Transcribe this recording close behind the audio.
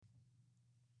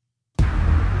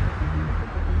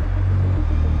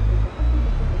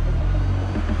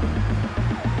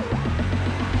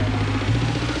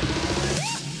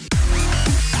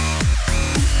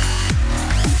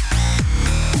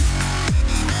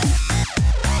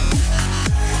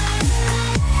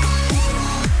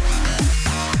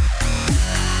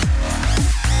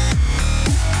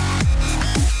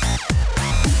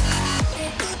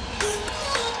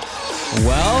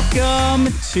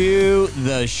to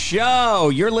the show.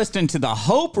 You're listening to the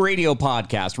Hope Radio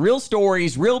Podcast. Real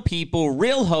stories, real people,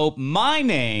 real hope. My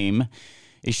name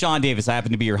is Sean Davis. I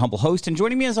happen to be your humble host. And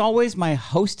joining me as always, my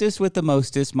hostess with the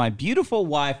mostest, my beautiful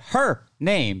wife. Her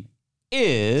name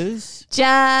is...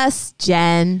 Just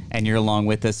Jen. And you're along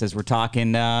with us as we're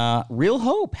talking real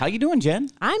hope. How you doing, Jen?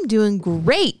 I'm doing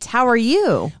great. How are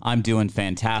you? I'm doing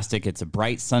fantastic. It's a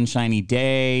bright, sunshiny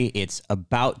day. It's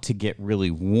about to get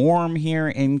really warm here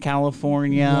in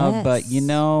California. Yes. But, you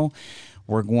know,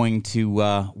 we're going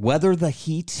to weather the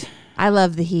heat. I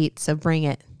love the heat, so bring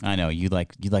it. I know. You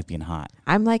like being hot.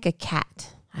 I'm like a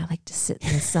cat. I like to sit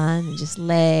in the sun and just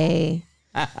lay.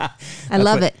 I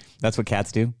love it. That's what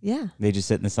cats do? Yeah. They just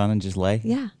sit in the sun and just lay?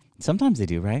 Yeah. Sometimes they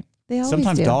do, right? They always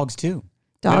Sometimes do. dogs too.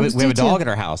 Dogs we have a do, dog too. at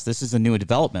our house. This is a new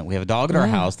development. We have a dog at our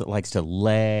Yeah. house that likes to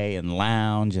lay and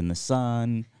lounge in the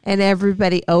sun. And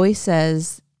everybody always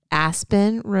says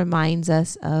Aspen reminds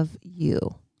us of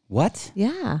you. What?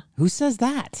 Yeah. Who says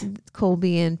that?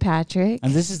 Colby and Patrick.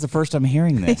 And this is the first I'm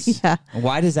hearing this. Yeah.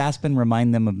 Why does Aspen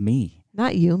remind them of me?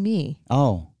 Not you, me.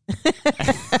 Oh.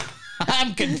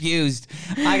 I'm confused.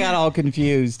 I got all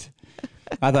confused.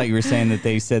 I thought you were saying that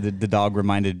they said that the dog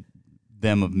reminded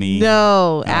them of me.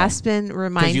 No, Aspen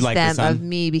reminds you like the them sun? of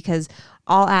me because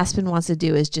all Aspen wants to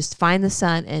do is just find the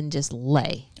sun and just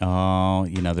lay. Oh,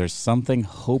 you know, there's something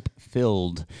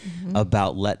hope-filled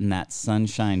about letting that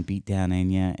sunshine beat down in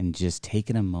you and just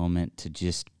taking a moment to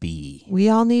just be. We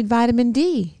all need vitamin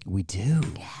D. We do.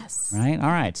 Yes. Right? All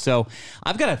right. So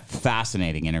I've got a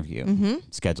fascinating interview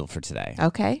scheduled for today.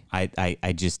 Okay.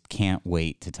 I just can't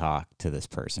wait to talk to this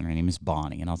person. Her name is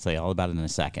Bonnie, and I'll tell you all about it in a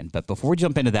second. But before we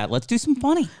jump into that, let's do some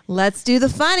funny. Let's do the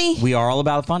funny. We are all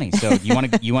about funny. So you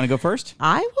want to go first?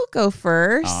 I will go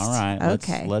first. All right.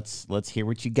 Okay. Let's hear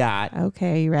what you got.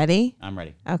 Okay. Are you ready? I'm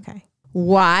ready. Okay.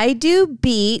 Why do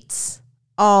beets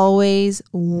always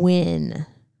win?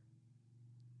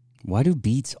 Why do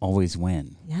beets always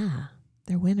win? Yeah,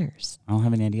 they're winners. I don't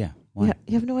have any idea. Why?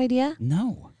 You have no idea?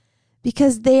 No.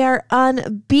 Because they are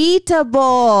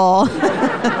unbeatable. Way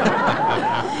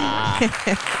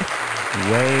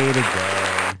to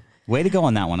go. Way to go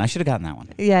on that one. I should have gotten that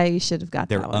one. Yeah, you should have got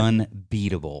They're that one.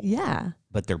 unbeatable. Yeah.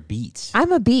 But they're beets.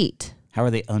 I'm a beet. How are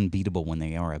they unbeatable when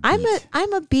they are a beet?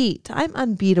 I'm a beet. I'm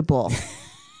unbeatable.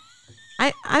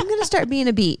 I'm going to start being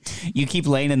a beet. You keep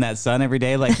laying in that sun every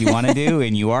day like you want to do,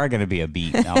 and you are going to be a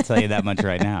beet. I'll tell you that much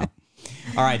right now.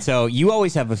 All right, so you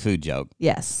always have a food joke.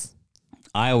 Yes.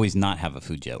 I always not have a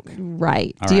food joke.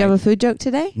 Right. All Do you right. have a food joke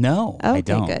today? No, I Okay,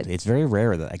 don't. good. It's very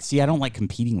rare that I don't like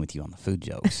competing with you on the food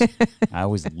jokes. I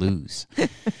always lose.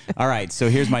 All right, so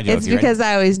here's my joke. It's You ready? because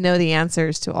I always know the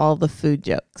answers to all the food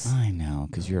jokes. I know,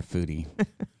 because you're a foodie.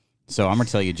 So I'm going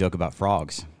to tell you a joke about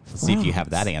frogs. See if you have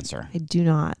that answer. I do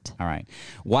not. All right.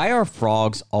 Why are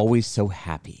frogs always so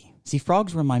happy? See,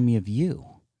 frogs remind me of you.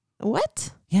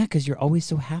 What? Yeah, because you're always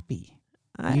so happy.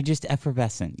 You're just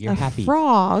effervescent. You're A happy.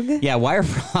 frog? Yeah, why are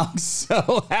frogs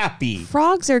so happy?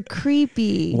 Frogs are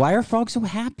creepy. Why are frogs so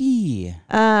happy?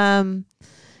 Because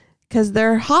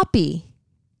they're hoppy.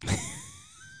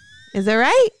 Is that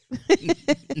right?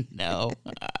 No.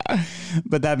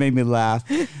 But that made me laugh.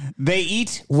 They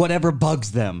eat whatever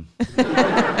bugs them.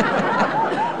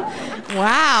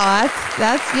 Wow,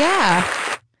 that's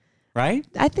yeah. Right?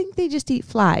 I think they just eat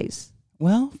flies.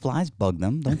 Well, flies bug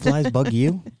them. Don't flies bug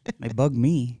you? They bug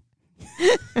me.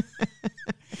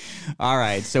 All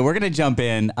right, so we're going to jump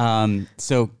in.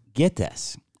 So get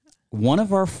this. One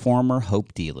of our former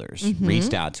Hope dealers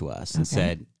reached out to us and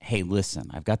said, hey, listen,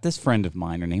 I've got this friend of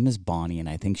mine. Her name is Bonnie, and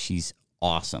I think she's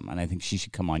awesome, and I think she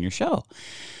should come on your show.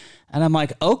 And I'm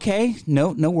like, okay,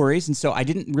 no worries. And so I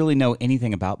didn't really know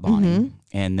anything about Bonnie.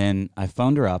 And then I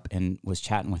phoned her up and was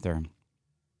chatting with her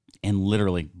and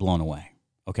literally blown away.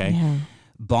 Okay. Yeah.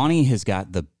 Bonnie has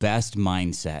got the best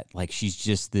mindset. Like, she's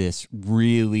just this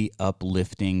really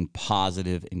uplifting,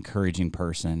 positive, encouraging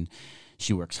person.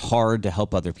 She works hard to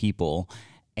help other people.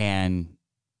 And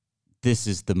this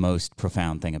is the most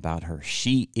profound thing about her.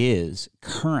 She is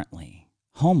currently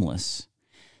homeless,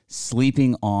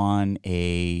 sleeping on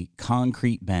a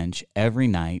concrete bench every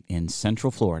night in Central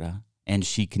Florida. And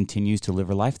she continues to live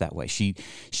her life that way. She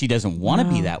doesn't want to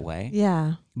be that way.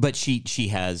 Yeah. But she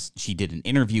did an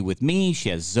interview with me. She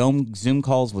has Zoom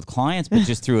calls with clients, but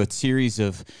just through a series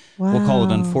of, we'll call it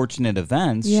Wow. unfortunate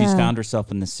events, she's Yeah. found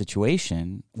herself in this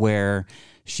situation where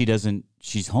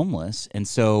she's homeless. And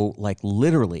so, like,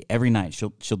 literally every night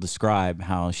she'll describe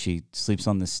how she sleeps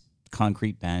on this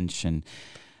concrete bench and,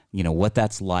 you know, what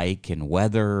that's like and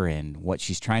weather and what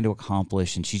she's trying to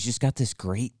accomplish. And she's just got this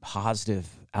great positive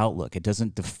outlook. It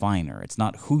doesn't define her. It's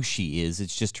not who she is.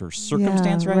 It's just her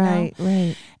circumstance now.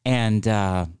 Right. And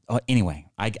anyway,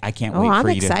 I can't wait I'm for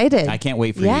you excited. I can't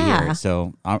wait for you to hear it.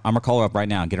 So I'm going to call her up right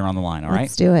now and get her on the line. All right?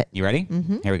 Let's do it. You ready?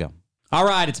 Mm-hmm. Here we go. All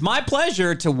right. It's my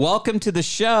pleasure to welcome to the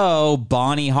show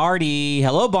Bonnie Hardy.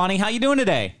 Hello, Bonnie. How you doing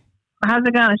today? How's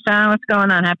it going, Sean? What's going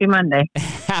on? Happy Monday.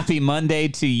 Happy Monday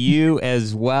to you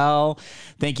as well.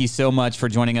 Thank you so much for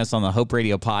joining us on the Hope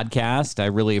Radio podcast. I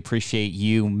really appreciate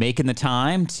you making the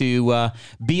time to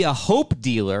be a hope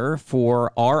dealer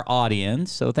for our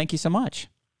audience. So thank you so much.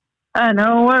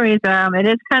 No worries. It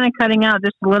is kind of cutting out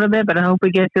just a little bit, but I hope we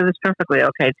get through this perfectly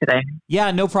okay today. Yeah,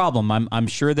 no problem. I'm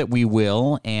sure that we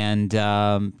will. And,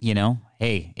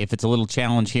 hey, if it's a little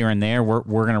challenge here and there, we're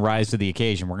going to rise to the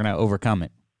occasion. We're going to overcome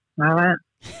it. All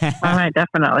right,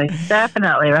 definitely.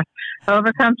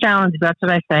 Overcome challenges, that's what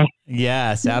I say.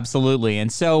 Yes, absolutely.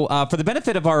 And so for the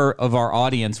benefit of our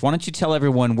audience, why don't you tell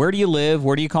everyone, where do you live?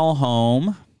 Where do you call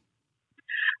home?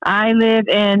 I live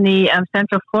in the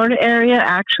Central Florida area,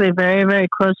 actually very, very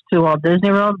close to Walt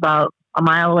Disney World, about a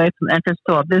mile away from the entrance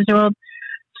to Walt Disney World.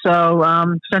 So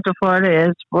Central Florida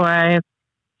is where I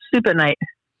sleep at night.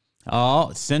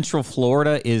 Oh, Central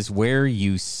Florida is where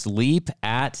you sleep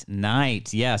at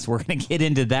night. Yes, we're going to get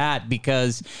into that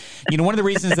because, one of the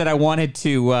reasons that I wanted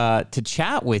to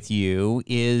chat with you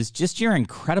is just your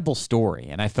incredible story.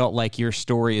 And I felt like your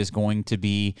story is going to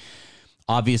be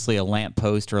obviously a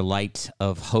lamppost or light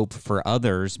of hope for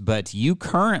others, but you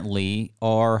currently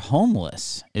are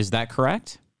homeless. Is that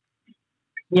correct?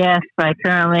 Yes, I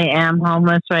currently am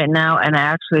homeless right now, and I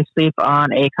actually sleep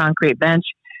on a concrete bench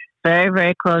very,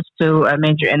 very close to a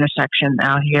major intersection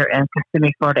out here in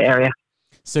Kissimmee, Florida area.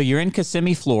 So you're in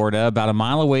Kissimmee, Florida, about a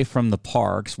mile away from the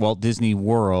parks, Walt Disney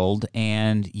World,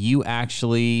 and you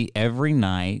actually every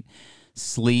night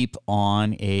sleep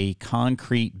on a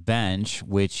concrete bench,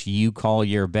 which you call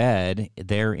your bed,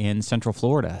 there in Central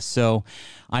Florida. So,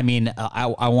 I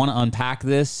want to unpack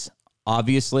this.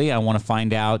 Obviously, I want to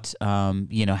find out,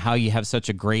 how you have such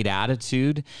a great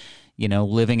attitude,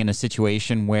 living in a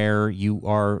situation where you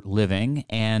are living.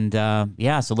 And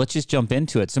so let's just jump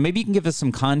into it. So maybe you can give us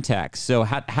some context. So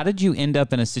how did you end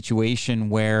up in a situation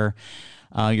where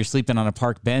you're sleeping on a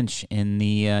park bench in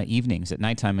the evenings at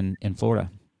nighttime in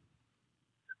Florida?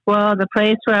 Well, the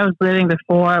place where I was living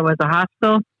before was a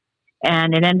hospital,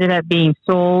 and it ended up being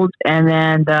sold. And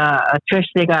then the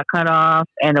electricity got cut off,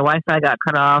 and the Wi-Fi got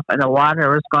cut off, and the water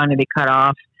was going to be cut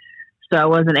off. So I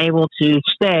wasn't able to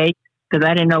stay because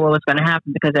I didn't know what was going to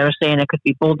happen because they were saying it could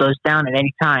be bulldozed down at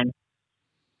any time.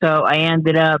 So I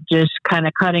ended up just kind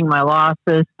of cutting my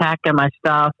losses, packing my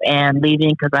stuff, and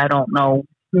leaving because I don't know,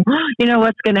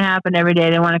 what's going to happen every day.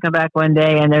 They want to come back one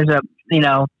day, and there's a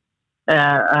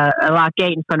lock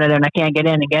gate in front of them, and I can't get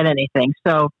in and get anything.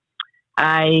 So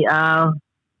I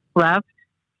left,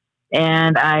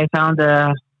 and I found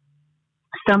a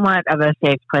somewhat of a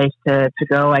safe place to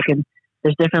go.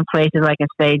 There's different places I can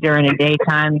stay during the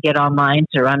daytime, get online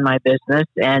to run my business.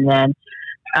 And then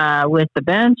with the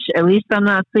bench, at least I'm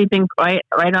not sleeping right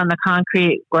on the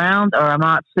concrete ground, or I'm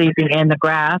not sleeping in the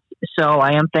grass. So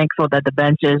I am thankful that the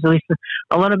bench is at least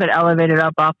a little bit elevated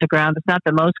up off the ground. It's not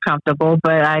the most comfortable,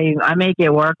 but I make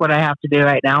it work what I have to do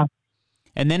right now.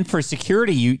 And then for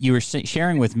security, you were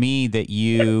sharing with me that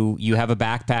you have a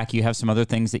backpack, you have some other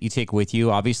things that you take with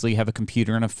you. Obviously, you have a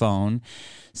computer and a phone.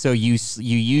 So you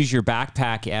use your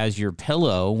backpack as your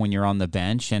pillow when you're on the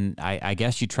bench, and I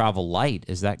guess you travel light.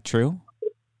 Is that true?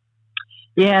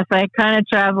 Yes, I kind of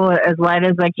travel as light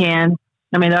as I can.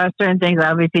 There are certain things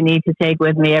I obviously need to take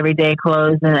with me, everyday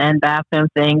clothes and bathroom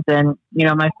things, and,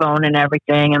 my phone and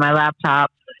everything, and my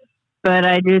laptop. But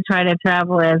I do try to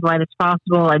travel as light as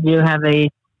possible. I do have a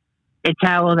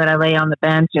towel that I lay on the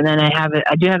bench, and then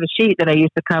I do have a sheet that I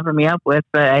used to cover me up with,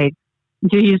 but I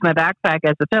do use my backpack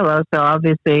as a pillow. So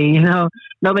obviously,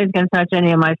 nobody's going to touch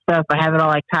any of my stuff. I have it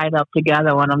all tied up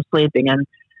together when I'm sleeping, and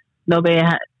nobody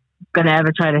going to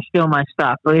ever try to steal my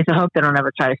stuff. At least I hope they don't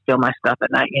ever try to steal my stuff at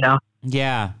night,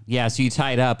 Yeah. So you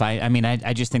tie it up.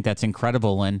 I just think that's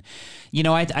incredible. And,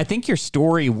 I think your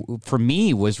story for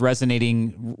me was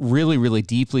resonating really, really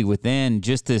deeply within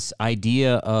just this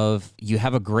idea of you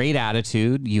have a great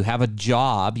attitude, you have a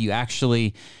job, you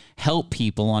actually help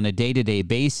people on a day-to-day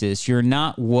basis. You're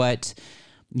not what...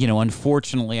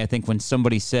 unfortunately, I think when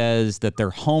somebody says that they're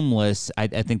homeless, I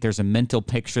think there's a mental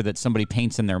picture that somebody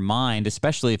paints in their mind,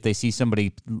 especially if they see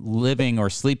somebody living or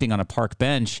sleeping on a park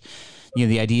bench.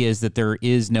 The idea is that there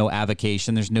is no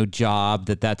avocation, there's no job,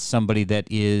 that's somebody that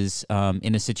is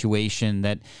in a situation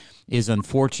that is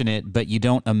unfortunate, but you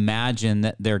don't imagine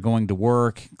that they're going to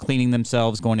work, cleaning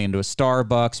themselves, going into a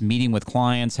Starbucks, meeting with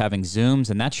clients, having Zooms,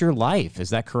 and that's your life. Is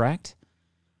that correct?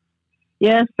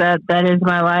 Yes, that is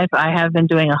my life. I have been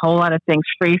doing a whole lot of things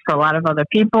free for a lot of other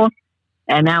people,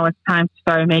 and now it's time to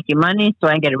start making money so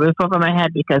I can get a roof over my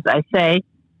head, because I say,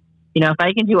 you know, if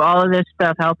I can do all of this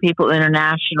stuff, help people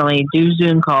internationally, do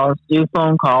Zoom calls, do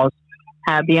phone calls,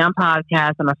 be on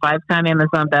podcasts, I'm a 5-time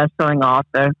Amazon best-selling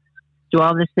author, do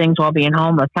all these things while being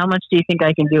homeless. How much do you think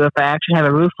I can do if I actually have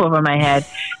a roof over my head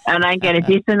and I get a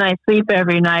decent night's sleep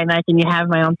every night, and I can have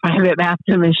my own private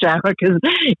bathroom and shower? Because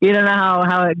you don't know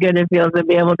how good it feels to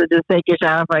be able to just take your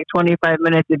shower for like 25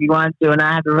 minutes if you want to, and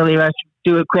not have to really rush,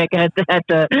 do it quick at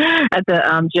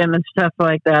the gym and stuff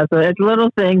like that. So it's little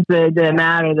things that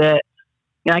matter. That,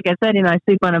 like I said, you know, I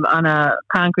sleep on a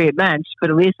concrete bench, but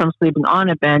at least I'm sleeping on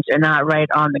a bench and not right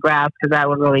on the grass, because that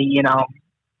would really, you know,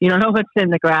 you don't know what's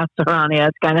in the grass around here.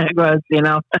 It's kind of gross, you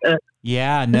know.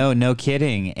 Yeah, no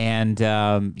kidding. And,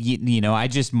 you know, I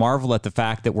just marvel at the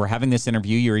fact that we're having this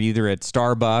interview. You're either at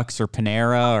Starbucks or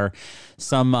Panera or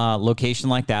some location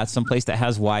like that, someplace that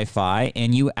has Wi-Fi.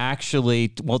 And you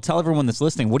actually, well, tell everyone that's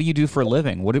listening, what do you do for a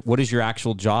living? What is your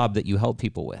actual job that you help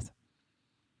people with?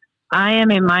 I am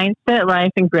a mindset,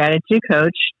 life, and gratitude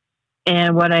coach.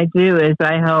 And what I do is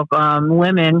I help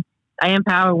women. I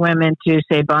empower women to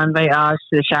say bon voyage to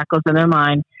the shackles in their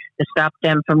mind, to stop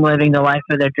them from living the life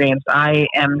of their dreams. I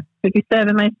am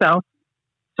 57 myself,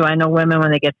 so I know women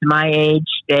when they get to my age,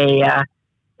 they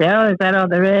say, "Oh, is that all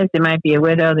there is?" They might be a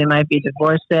widow, they might be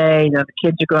divorced. You know, the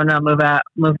kids are grown up,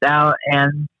 moved out,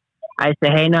 and I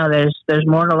say, "Hey, no, there's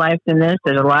more to life than this.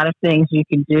 There's a lot of things you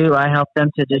can do." I help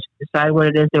them to just decide what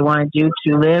it is they want to do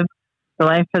to live the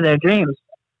life of their dreams.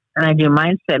 And I do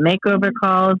mindset makeover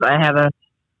calls. I have a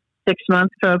 6-month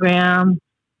program.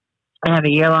 I have a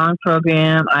year-long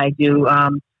program. I do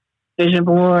vision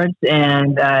boards,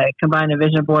 and combine a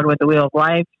vision board with the Wheel of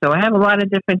Life. So I have a lot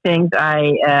of different things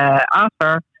I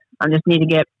offer. I just need to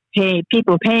get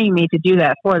people paying me to do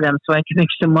that for them, so I can make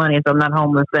some money, so I'm not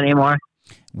homeless anymore.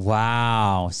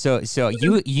 Wow. So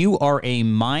you are a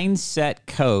mindset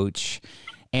coach.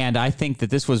 And I think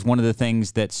that this was one of the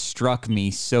things that struck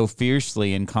me so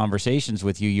fiercely in conversations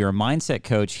with you. You're a mindset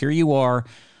coach. Here you are,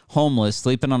 homeless,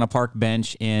 sleeping on a park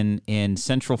bench in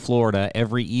Central Florida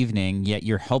every evening, yet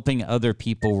you're helping other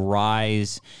people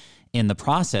rise in the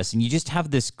process. And you just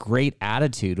have this great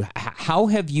attitude. How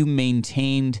have you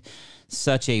maintained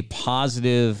such a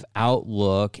positive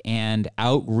outlook and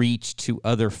outreach to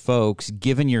other folks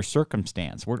given your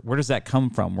circumstance? Where does that come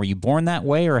from? Were you born that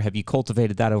way, or have you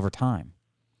cultivated that over time?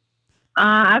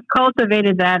 I've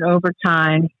cultivated that over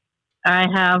time. I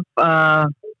have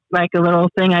like a little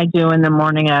thing I do in the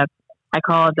morning. I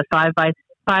call it the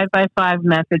 5x5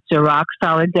 method to a rock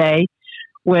solid day,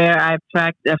 where I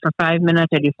practice for 5 minutes.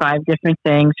 I do 5 different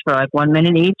things for like 1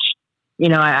 minute each. You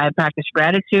know, I practice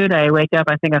gratitude. I wake up,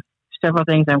 I think of several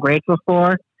things I'm grateful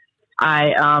for.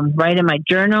 I write in my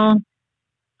journal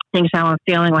things, how I'm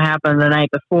feeling, what happened the night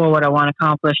before, what I want to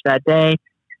accomplish that day.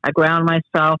 I ground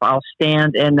myself. I'll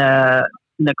stand in the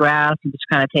grass and just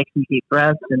kind of take some deep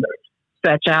breaths and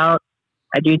stretch out.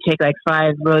 I do take like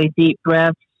 5 really deep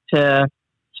breaths to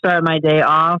start my day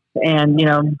off, and, you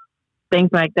know, things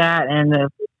like that. And the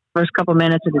first couple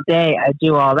minutes of the day, I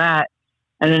do all that.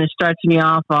 And then it starts me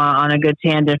off on a good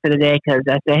tangent for the day, because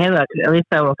I say, hey, look, at least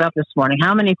I woke up this morning.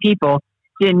 How many people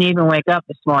didn't even wake up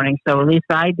this morning? So at least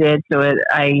I did. So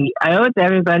I owe it to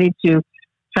everybody to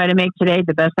try to make today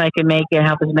the best I can make it, and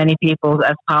help as many people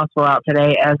as possible out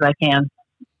today as I can.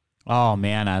 Oh,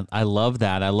 man, I love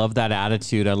that. I love that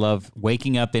attitude. I love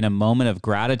waking up in a moment of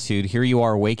gratitude. Here you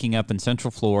are waking up in Central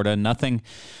Florida,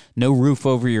 no roof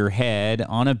over your head,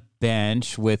 on a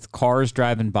bench with cars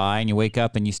driving by, and you wake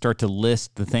up and you start to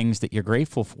list the things that you're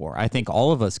grateful for. I think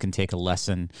all of us can take a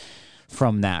lesson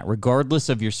from that, regardless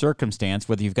of your circumstance,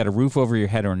 whether you've got a roof over your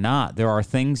head or not. There are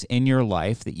things in your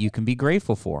life that you can be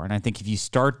grateful for. And I think if you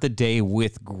start the day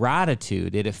with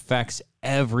gratitude, it affects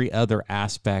every other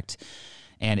aspect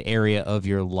and area of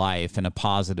your life in a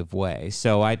positive way.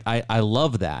 So I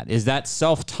love that. Is that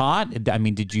self-taught? I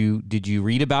mean, did you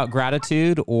read about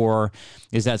gratitude, or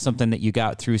is that something that you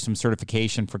got through some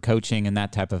certification for coaching and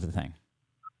that type of a thing?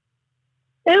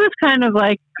 It was kind of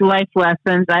like life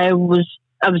lessons. I was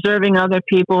observing other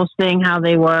people, seeing how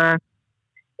they were,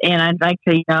 and I'd like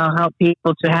to, help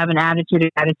people to have an attitude of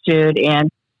gratitude.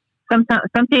 And some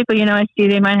people, I see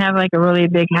they might have like a really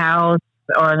big house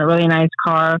or a really nice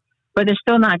car, but they're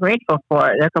still not grateful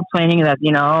for it. They're complaining that,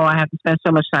 I have to spend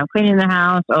so much time cleaning the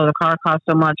house. Oh, the car costs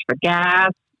so much for gas.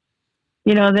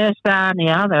 This, that, and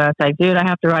the other. It's like, dude, I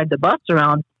have to ride the bus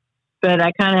around but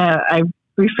I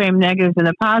reframe negatives in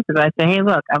the positive. I say, hey,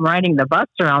 look, I'm riding the bus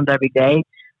around every day,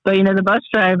 but the bus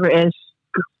driver is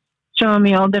showing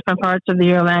me all different parts of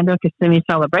the Orlando Kissimmee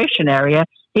Celebration area.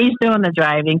 He's doing the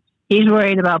driving. He's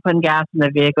worried about putting gas in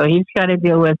the vehicle. He's got to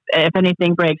deal with if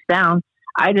anything breaks down.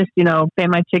 I just, pay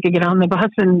my ticket, get on the bus,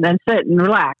 and sit and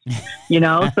relax. So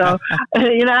that's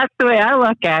the way I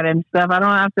look at it and stuff. I don't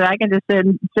have to. I can just sit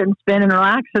and spin and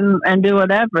relax and do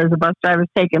whatever. As the bus driver's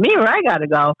taking me where I got to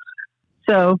go.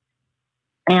 So,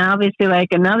 and obviously,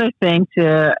 like another thing,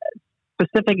 to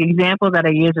specific example that I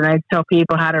use when I tell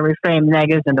people how to reframe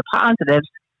negatives into positives.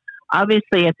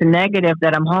 Obviously, it's a negative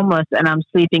that I'm homeless and I'm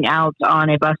sleeping out on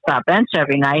a bus stop bench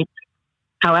every night.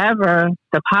 However,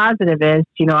 the positive is,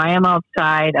 I am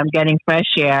outside, I'm getting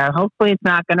fresh air. Hopefully it's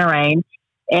not going to rain.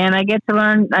 And I get to look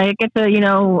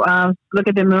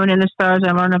at the moon and the stars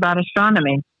and learn about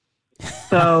astronomy.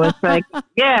 So it's like,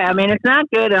 it's not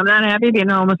good. I'm not happy being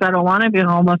homeless. I don't want to be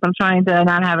homeless. I'm trying to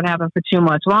not have it happen for too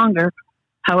much longer.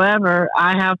 However,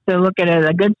 I have to look at it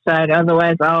a good side.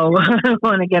 Otherwise, I'll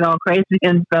want to get all crazy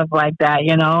and stuff like that,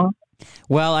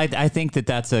 Well, I think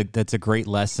that's a great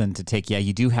lesson to take. Yeah,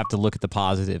 you do have to look at the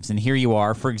positives. And here you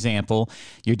are, for example,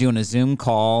 you're doing a Zoom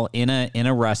call in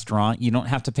a restaurant. You don't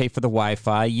have to pay for the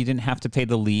Wi-Fi. You didn't have to pay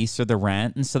the lease or the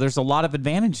rent. And so there's a lot of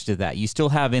advantage to that. You still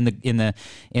have in the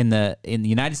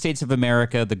United States of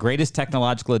America, the greatest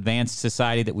technological advanced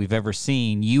society that we've ever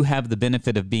seen. You have the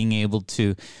benefit of being able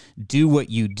to do what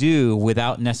you do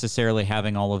without necessarily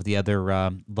having all of the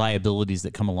other liabilities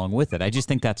that come along with it. I just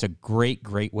think that's a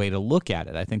great way to look at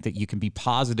it. I think that you can be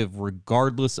positive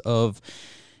regardless of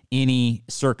any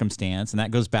circumstance. And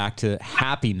that goes back to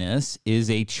happiness is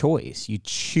a choice. You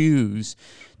choose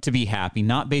to be happy,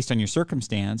 not based on your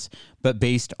circumstance, but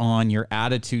based on your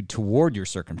attitude toward your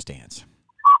circumstance.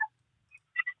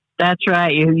 That's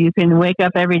right. You can wake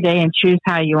up every day and choose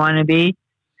how you want to be.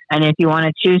 And if you want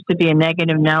to choose to be a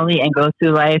negative Nelly and go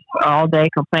through life all day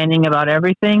complaining about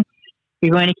everything,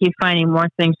 you're going to keep finding more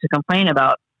things to complain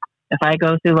about. If I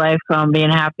go through life being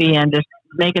happy and just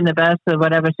making the best of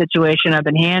whatever situation I've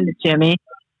been handed to me,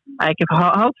 I could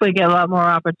hopefully get a lot more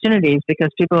opportunities because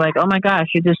people are like, oh my gosh,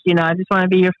 I just want to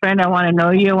be your friend. I want to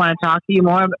know you. I want to talk to you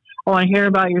more. I want to hear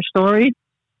about your story.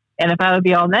 And if I would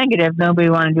be all negative, nobody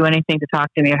would want to do anything to talk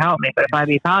to me or help me. But if I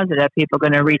be positive, people are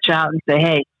going to reach out and say,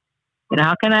 hey,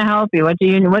 how can I help you? What do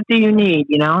you need?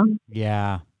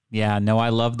 Yeah. Yeah, no, I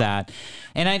love that.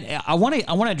 And I want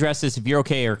to address this if you're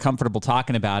okay or comfortable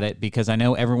talking about it, because I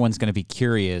know everyone's going to be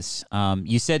curious.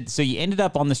 You said, so you ended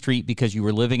up on the street because you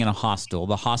were living in a hostel.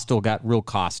 The hostel got real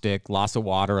caustic, loss of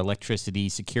water, electricity,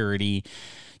 security.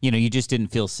 You just didn't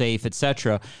feel safe,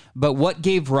 etc. But what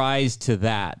gave rise to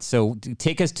that? So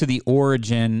take us to the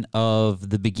origin of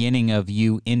the beginning of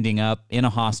you ending up in a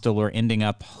hostel or ending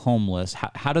up homeless.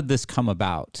 How did this come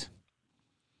about?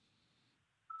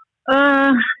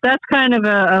 That's kind of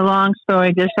a long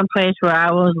story. There's some place where I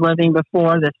was living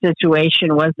before the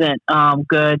situation wasn't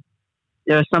good.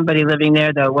 There was somebody living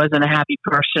there that wasn't a happy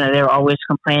person, and they were always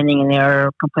complaining, and they were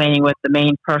complaining with the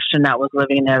main person that was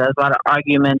living there. There was a lot of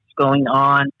arguments going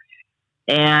on,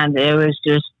 and it was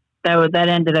just that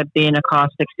ended up being a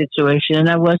caustic situation, and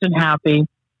I wasn't happy.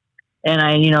 And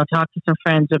I, talked to some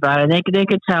friends about it. They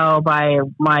could tell by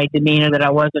my demeanor that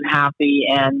I wasn't happy,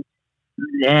 and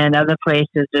other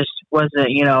places just wasn't,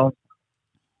 it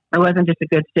wasn't just a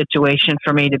good situation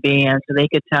for me to be in. So they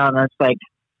could tell, and it's like,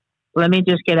 let me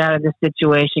just get out of this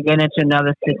situation, get into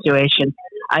another situation.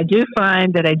 I do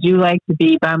find that I do like to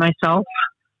be by myself.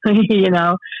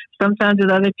 Sometimes with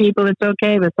other people it's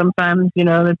okay, but sometimes,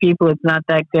 other people it's not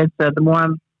that good. So the more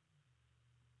I'm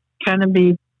kind of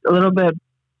be a little bit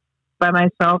by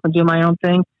myself and do my own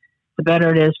thing, the better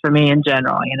it is for me in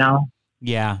general,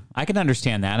 Yeah, I can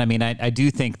understand that. I mean, I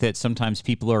do think that sometimes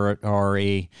people are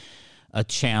a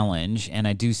challenge, and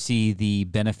I do see the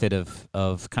benefit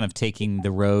of kind of taking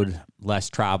the road less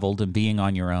traveled and being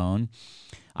on your own.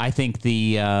 I think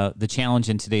the challenge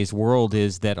in today's world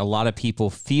is that a lot of people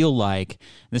feel like,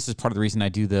 this is part of the reason I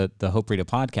do the Hope Radio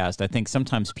podcast, I think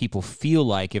sometimes people feel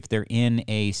like if they're in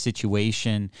a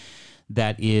situation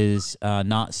that is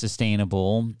not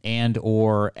sustainable and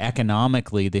or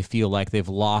economically they feel like they've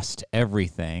lost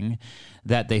everything,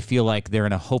 that they feel like they're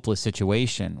in a hopeless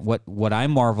situation. What I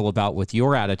marvel about with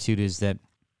your attitude is that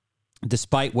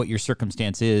despite what your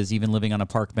circumstance is, even living on a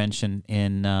park bench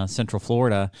in Central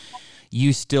Florida,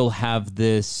 you still have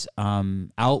this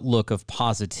outlook of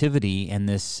positivity and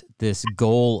this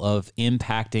goal of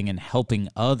impacting and helping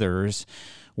others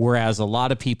Whereas a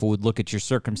lot of people would look at your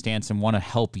circumstance and want to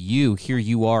help you. Here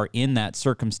you are in that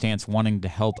circumstance wanting to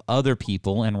help other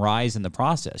people and rise in the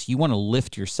process. You want to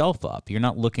lift yourself up. You're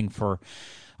not looking for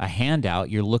a handout.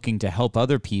 You're looking to help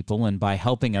other people, and by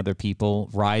helping other people,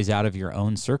 rise out of your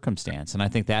own circumstance. And I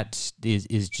think that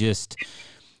is just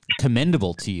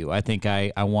commendable to you. I think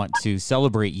I want to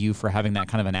celebrate you for having that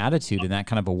kind of an attitude and that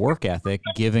kind of a work ethic,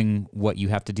 given what you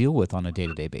have to deal with on a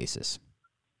day-to-day basis.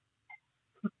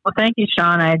 Well, thank you,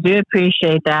 Sean. I do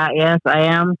appreciate that. Yes, I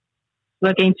am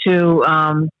looking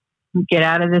to get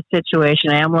out of this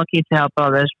situation. I am looking to help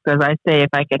others, because I say if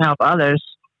I can help others,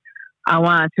 I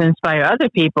want to inspire other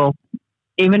people.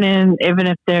 Even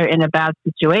if they're in a bad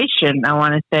situation, I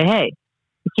want to say, hey,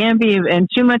 you can't be in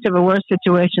too much of a worse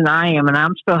situation than I am, and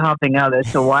I'm still helping others.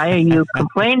 So why are you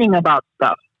complaining about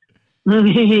stuff?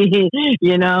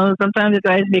 You know, sometimes it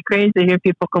drives me crazy to hear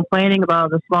people complaining about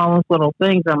the smallest little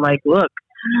things. I'm like, look,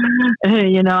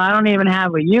 you know, I don't even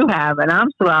have what you have, and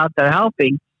I'm still out there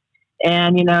helping.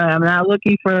 And, you know, I'm not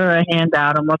looking for a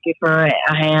handout. I'm looking for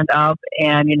a hand up.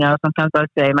 And, you know, sometimes I'll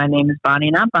say, my name is Bonnie,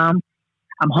 and I'm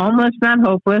homeless, not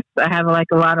hopeless. I have like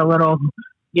a lot of little,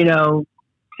 you know,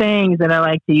 sayings that I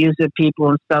like to use with people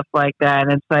and stuff like that.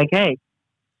 And it's like, hey,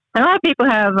 a lot of people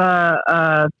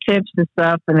have tips and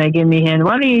stuff, and they give me hints.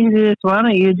 Why don't you do this? Why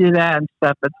don't you do that? And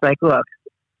stuff. It's like, look,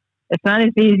 it's not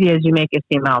as easy as you make it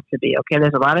seem out to be. Okay,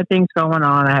 there's a lot of things going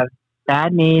on. I have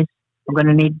bad knees. I'm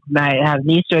going to have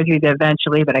knee surgery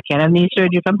eventually, but I can't have knee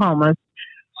surgery if I'm homeless.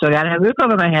 So I got to have a roof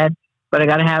over my head, but I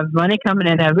got to have money coming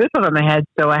in to have a roof over my head.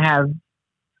 So I have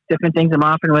different things I'm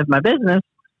offering with my business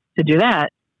to do that,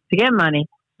 to get money.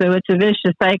 So it's a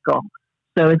vicious cycle.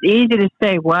 So it's easy to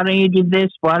say, why don't you do this?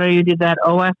 Why don't you do that?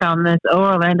 Oh, I found this. Oh,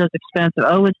 Orlando's expensive.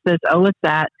 Oh, it's this. Oh, it's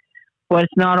that. Well,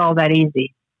 it's not all that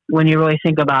easy when you really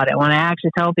think about it. When I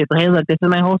actually tell people, hey, look, this is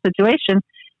my whole situation.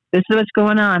 This is what's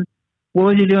going on. What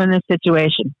would you do in this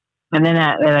situation? And then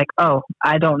they're like, oh,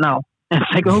 I don't know. It's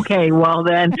like, okay, well,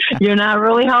 then you're not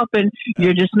really helping.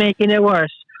 You're just making it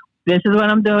worse. This is what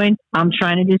I'm doing. I'm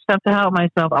trying to do stuff to help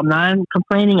myself. I'm not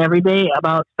complaining every day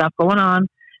about stuff going on.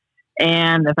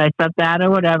 And if I set that or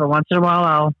whatever, once in a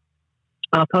while,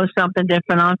 I'll post something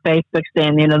different on Facebook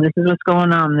saying, you know, this is what's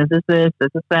going on. This is this,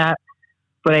 this is that.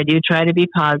 But I do try to be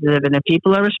positive. And if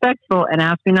people are respectful and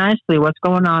ask me nicely what's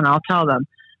going on, I'll tell them.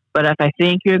 But if I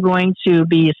think you're going to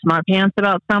be smart pants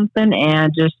about something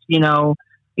and just, you know,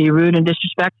 be rude and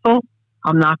disrespectful,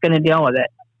 I'm not going to deal with it.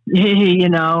 You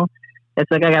know,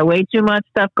 it's like I got way too much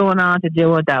stuff going on to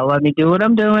deal with that. Let me do what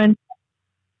I'm doing.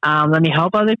 Let me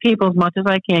help other people as much as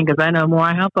I can, because I know the more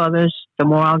I help others, the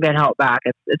more I'll get help back.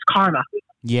 It's karma.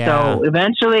 Yeah. So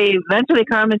eventually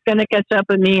karma's going to catch up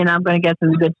with me, and I'm going to get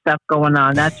some good stuff going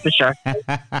on. That's for sure.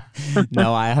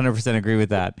 No, I 100% agree with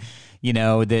that. You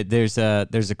know, that there's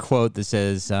a quote that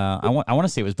says, I want to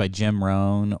say it was by Jim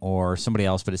Rohn or somebody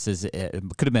else, but it says it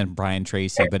could have been Brian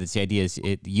Tracy, but it's the idea is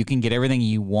you can get everything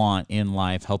you want in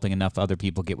life, helping enough other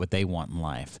people get what they want in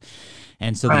life.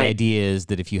 And so the idea is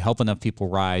that if you help enough people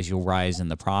rise, you'll rise in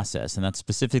the process. And that's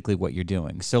specifically what you're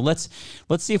doing. So let's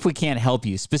see if we can't help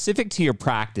you. Specific to your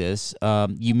practice,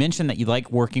 you mentioned that you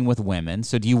like working with women.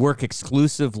 So do you work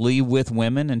exclusively with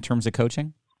women in terms of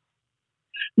coaching?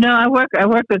 No, I work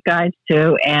with guys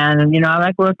too. And, you know, I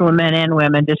like working with men and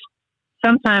women. Just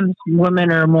sometimes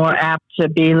women are more apt to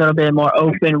be a little bit more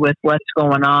open with what's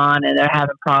going on, and they're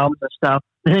having problems and stuff,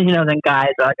 you know, than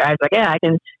guys. Guys like, yeah, I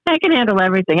can handle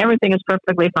everything. Everything is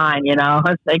perfectly fine, you know.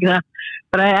 It's like,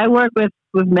 but I work with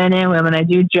men and women. I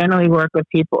do generally work with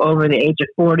people over the age of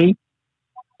 40.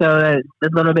 So there's a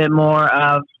little bit more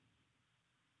of,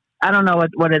 I don't know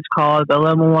what it's called, but a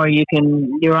little more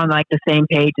you're on like the same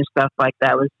page and stuff like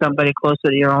that with somebody closer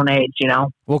to your own age, you know.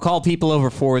 We'll call people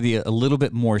over 40 a little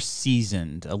bit more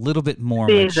seasoned, a little bit more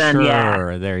mature.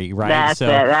 Yeah. There, right?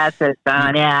 That's it,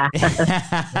 son. Yeah.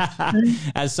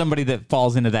 As somebody that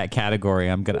falls into that category,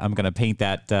 I'm gonna paint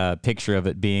that picture of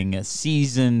it being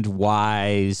seasoned,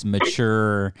 wise,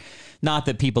 mature. Not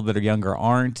that people that are younger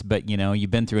aren't, but you know,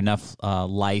 you've been through enough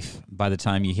life by the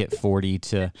time you hit 40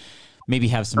 to maybe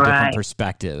have some different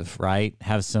perspective, right?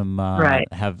 Have some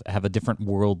have a different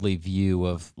worldly view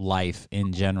of life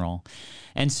in general.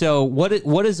 And so what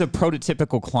is a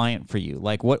prototypical client for you?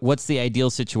 Like what's the ideal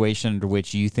situation under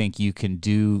which you think you can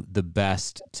do the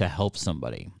best to help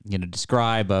somebody? You know,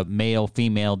 describe a male,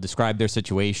 female, describe their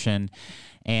situation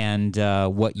and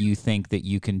what you think that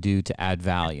you can do to add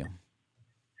value.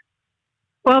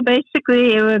 Well,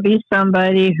 basically it would be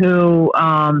somebody who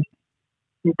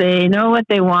they know what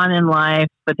they want in life,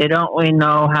 but they don't really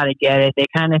know how to get it. They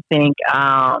kind of think,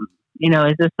 you know,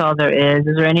 is this all there is?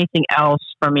 Is there anything else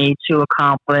for me to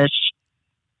accomplish?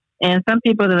 And some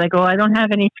people, they're like, oh, I don't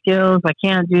have any skills. I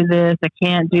can't do this. I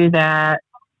can't do that.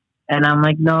 And I'm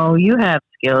like, no, you have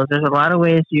skills. There's a lot of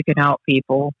ways you can help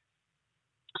people.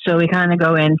 So we kind of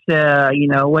go into,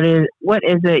 what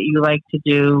is it you like to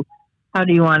do? How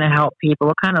do you want to help people?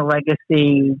 What kind of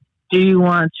legacy do you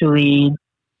want to lead?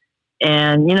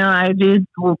 And, I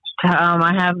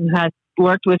have had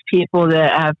worked with people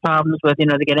that have problems with, they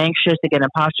get anxious, they get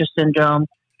imposter syndrome.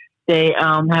 They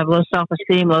have low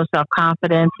self-esteem, low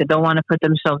self-confidence. They don't want to put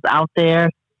themselves out there.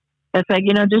 It's like,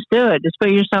 just do it. Just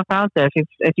put yourself out there.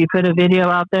 If you put a video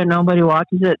out there, nobody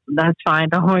watches it, that's fine.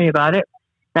 Don't worry about it.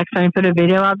 Next time you put a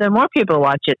video out there, more people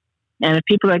watch it. And if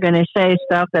people are going to say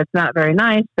stuff that's not very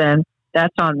nice, then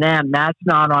that's on them. That's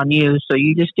not on you. So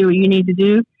you just do what you need to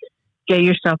do. Get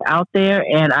yourself out there,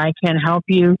 and I can help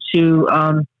you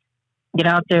to get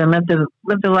out there and live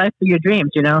the life of your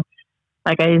dreams.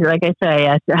 Like I say,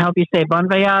 I help you say bon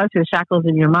voyage to shackles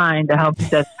in your mind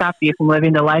to stop you from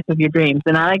living the life of your dreams.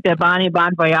 And I like that Bonnie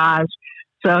bon voyage.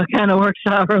 So it kind of works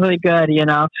out really good,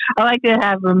 I like to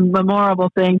have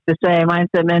memorable things to say.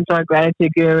 Mindset mentor,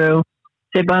 gratitude guru,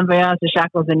 say bon voyage to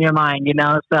shackles in your mind,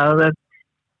 So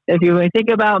if you think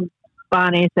about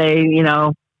Bonnie, say,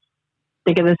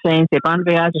 think of the saying, say bon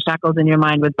voyage to shackles in your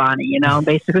mind with Bonnie,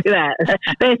 basically that.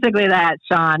 Basically that,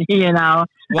 Sean,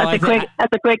 Well,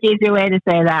 that's a quick, easy way to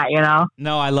say that,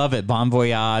 No, I love it. Bon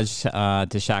voyage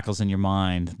to shackles in your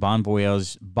mind. Bon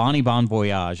voyage, Bonnie bon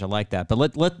voyage. I like that. But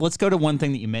let's go to one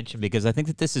thing that you mentioned, because I think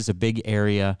that this is a big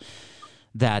area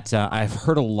that I've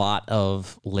heard a lot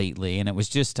of lately. And it was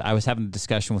I was having a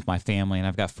discussion with my family, and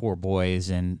I've got 4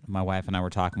 boys, and my wife and I were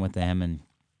talking with them, and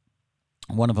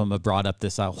one of them had brought up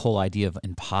this whole idea of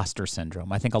imposter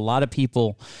syndrome. I think a lot of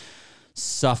people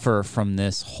suffer from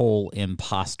this whole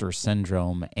imposter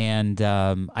syndrome. And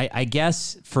I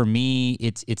guess for me,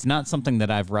 it's not something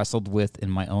that I've wrestled with in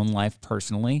my own life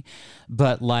personally,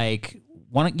 but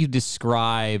why don't you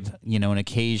describe, an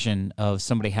occasion of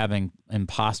somebody having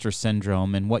imposter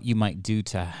syndrome and what you might do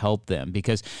to help them?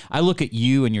 Because I look at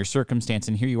you and your circumstance,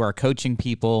 and here you are coaching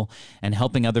people and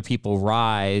helping other people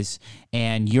rise,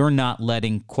 and you're not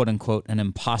letting, quote unquote, an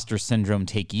imposter syndrome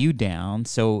take you down.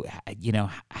 So,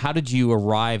 how did you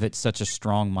arrive at such a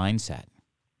strong mindset?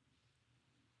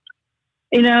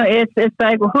 It's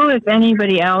like, well, who is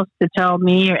anybody else to tell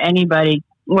me or anybody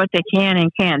what they can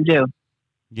and can't do?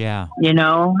 Yeah. You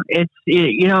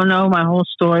don't know my whole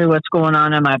story, what's going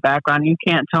on in my background. You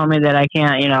can't tell me that I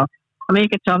can't, you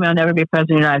could tell me I'll never be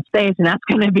president of the United States, and that's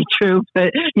going to be true.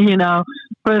 But,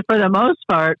 for the most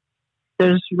part,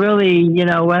 there's really,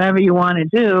 whatever you want to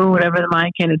do, whatever the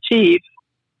mind can achieve,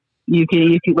 you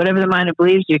can whatever the mind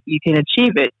believes you can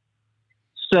achieve it.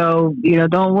 So,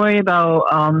 don't worry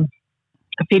about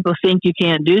if people think you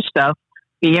can't do stuff.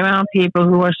 Be around people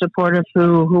who are supportive,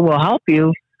 who will help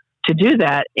you to do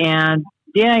that. And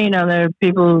there are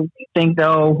people who think,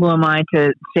 oh, who am I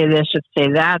to say this or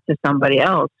say that to somebody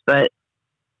else? But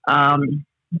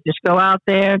just go out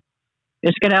there,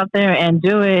 just get out there and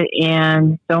do it,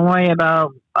 and don't worry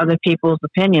about other people's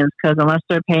opinions, because unless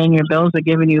they're paying your bills or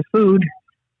giving you food,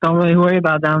 don't really worry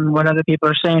about them, what other people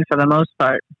are saying for the most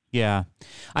part. Yeah.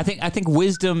 I think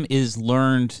wisdom is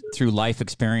learned through life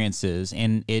experiences,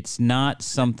 and it's not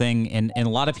something, and a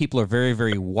lot of people are very,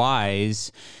 very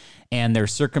wise, and their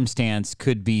circumstance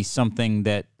could be something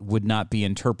that would not be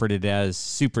interpreted as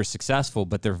super successful,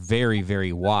 but they're very,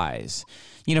 very wise.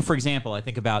 For example, I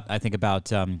think about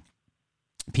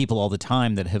people all the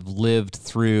time that have lived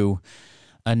through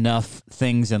enough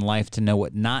things in life to know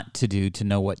what not to do, to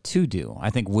know what to do.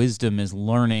 I think wisdom is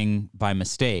learning by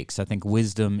mistakes. I think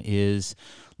wisdom is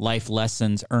life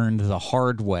lessons earned the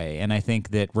hard way. And I think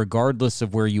that regardless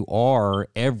of where you are,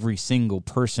 every single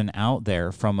person out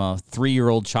there, from a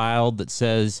 3-year-old child that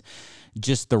says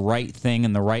just the right thing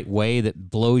in the right way that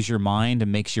blows your mind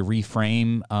and makes you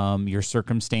reframe your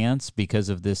circumstance because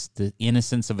of the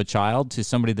innocence of a child, to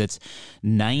somebody that's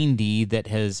 90 that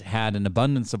has had an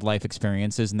abundance of life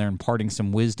experiences and they're imparting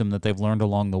some wisdom that they've learned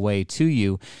along the way to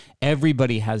you.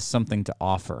 Everybody has something to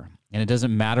offer. And it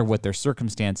doesn't matter what their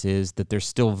circumstance is, that there's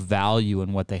still value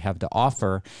in what they have to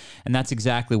offer. And that's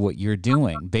exactly what you're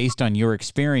doing. Based on your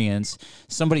experience,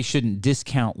 somebody shouldn't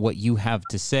discount what you have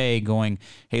to say going,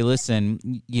 hey,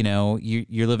 listen,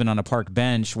 you're living on a park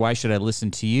bench. Why should I listen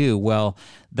to you? Well,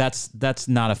 that's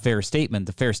not a fair statement.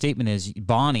 The fair statement is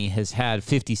Bonnie has had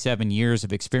 57 years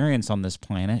of experience on this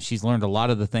planet. She's learned a lot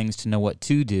of the things to know what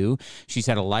to do. She's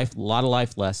had a lot of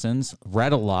life lessons,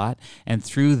 read a lot, and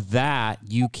through that,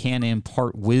 you can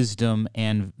impart wisdom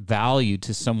and value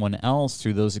to someone else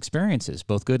through those experiences,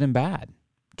 both good and bad.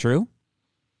 True?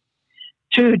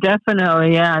 True,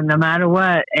 definitely, yeah, no matter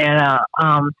what. And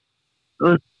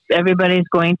everybody's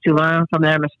going to learn from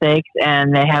their mistakes,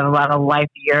 and they have a lot of life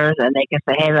years, and they can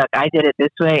say, hey, look, I did it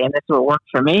this way, and this is what worked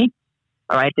for me,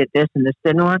 or I did this, and this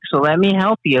didn't work, so let me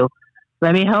help you.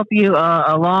 Let me help you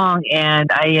along. And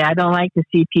I don't like to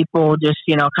see people just,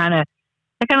 kind of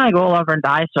like roll over and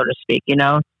die, so to speak.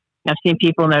 I've seen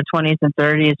people in their 20s and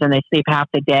 30s, and they sleep half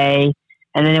the day,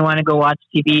 and then they want to go watch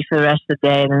TV for the rest of the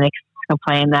day, and then they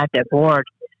complain that they're bored.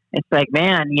 It's like,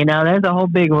 man, there's a whole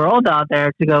big world out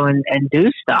there to go and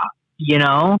do stuff,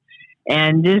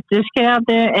 and just get out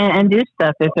there and do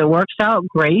stuff. If it works out,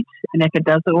 great. And if it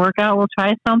doesn't work out, we'll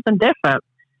try something different.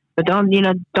 But don't be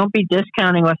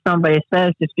discounting what somebody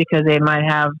says just because they might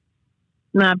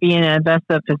not be in the best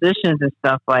of positions and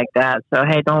stuff like that. So,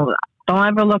 hey, don't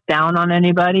ever look down on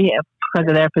anybody because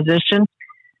of their position.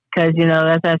 Because,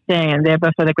 that's that saying, and there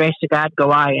but for the grace of God go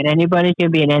I. And anybody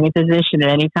can be in any position at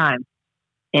any time.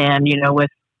 And, with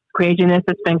craziness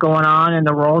that's been going on in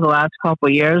the world the last couple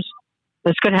of years,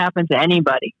 this could happen to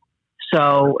anybody.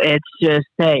 So it's just,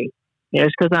 hey,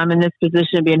 just because I'm in this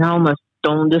position of being homeless,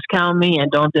 don't discount me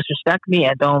and don't disrespect me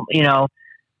and don't,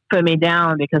 put me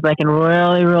down, because I can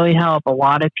really, really help a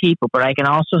lot of people. But I can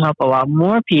also help a lot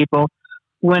more people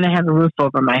when I have a roof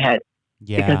over my head.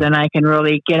 Yeah. Because then I can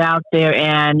really get out there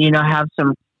and, have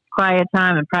some quiet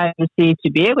time and privacy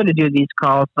to be able to do these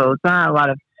calls. So it's not a lot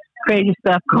of crazy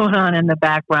stuff going on in the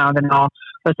background and all.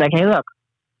 But it's like, hey, look,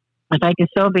 if I can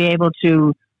still be able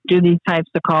to do these types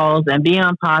of calls and be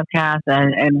on podcasts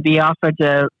and be offered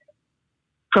to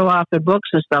co-author books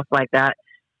and stuff like that,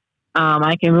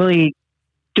 I can really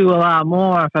do a lot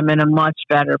more if I'm in a much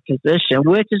better position,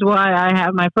 which is why I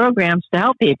have my programs to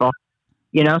help people.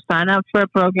 Sign up for a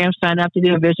program, sign up to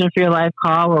do a Vision for Your Life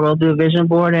call, where we'll do a vision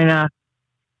board and a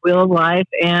wheel of life.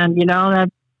 And,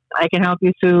 that I can help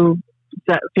you through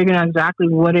figuring out exactly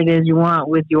what it is you want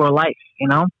with your life,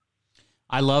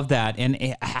 I love that.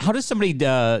 And how does somebody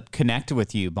connect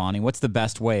with you, Bonnie? What's the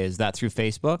best way? Is that through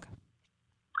Facebook?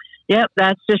 Yep,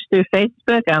 that's just through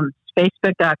Facebook.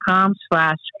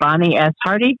 Facebook.com/Bonnie S.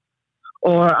 Hardy.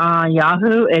 Or on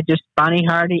Yahoo, it's just Bonnie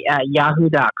Hardy at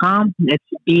yahoo.com. It's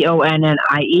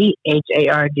BONNIEHARDIE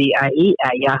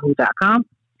at yahoo.com.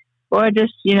 Or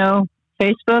just,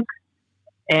 Facebook.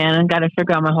 And I've got to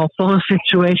figure out my whole phone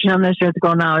situation. I'm not sure what's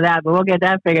going on with that, but we'll get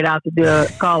that figured out to do a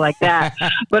call like that.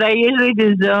 But I usually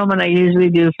do Zoom and I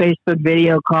usually do Facebook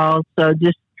video calls. So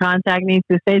just contact me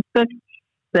through Facebook.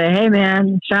 Say, hey,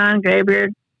 man, Sean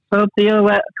Graybeard, Hope Deal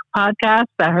podcast.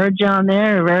 I heard you on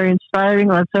there. Very inspiring.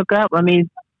 Let's hook up. Let's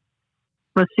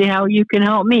see how you can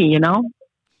help me,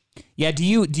 Yeah. Do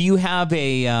you have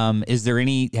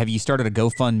have you started a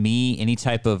GoFundMe, any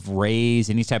type of raise,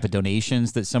 any type of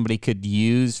donations that somebody could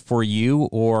use for you,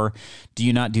 or do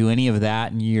you not do any of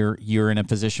that and you're in a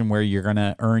position where you're going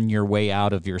to earn your way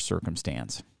out of your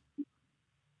circumstance?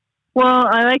 Well,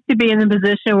 I like to be in the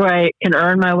position where I can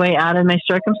earn my way out of my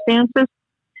circumstances.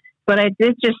 But I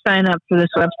did just sign up for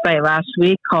this website last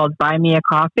week called Buy Me a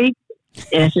Coffee.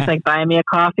 And it's just like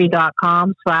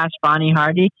buymeacoffee.com/Bonnie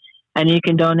Hardy. And you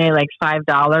can donate like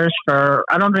 $5 for,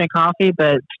 I don't drink coffee,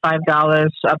 but $5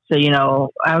 up to,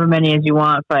 however many as you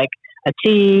want, for like a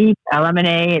tea, a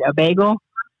lemonade, a bagel.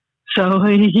 So,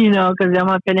 because I'm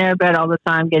up in Panera Bread all the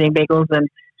time getting bagels and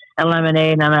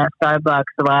lemonade, and I'm at Starbucks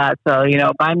a lot. So,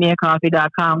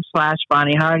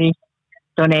 buymeacoffee.com/Bonnie Hardy.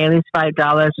 Donate at least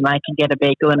 $5 and I can get a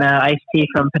bagel and an iced tea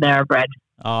from Panera Bread.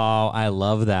 Oh, I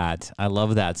love that.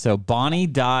 So buy me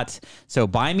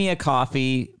a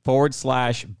coffee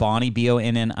 /Bonnie,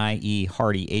 BONNIE,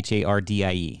 Hardy,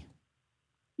 HARDIE.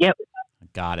 Yep.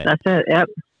 Got it. That's it. Yep.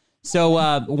 So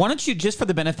why don't you, just for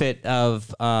the benefit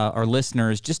of our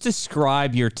listeners, just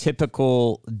describe your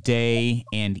typical day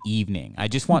and evening. I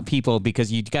just want people,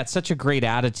 because you've got such a great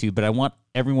attitude, but I want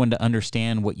everyone to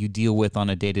understand what you deal with on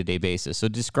a day-to-day basis. So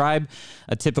describe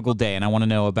a typical day, and I want to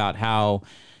know about how,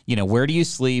 where do you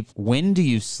sleep? When do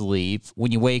you sleep?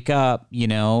 When you wake up, do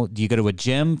you go to a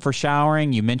gym for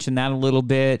showering? You mentioned that a little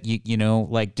bit.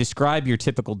 Describe your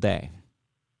typical day.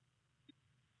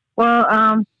 Well,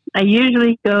 I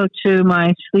usually go to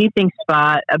my sleeping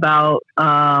spot about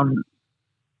 11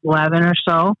 or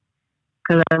so,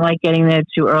 because I like getting there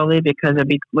too early because there'd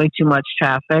be way too much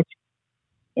traffic.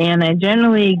 And I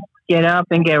generally get up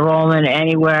and get rolling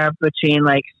anywhere between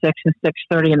like 6 and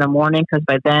 6:30 in the morning, because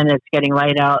by then it's getting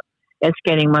light out. It's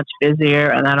getting much busier,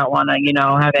 and I don't want to,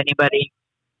 have anybody.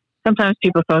 Sometimes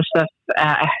people throw stuff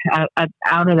out of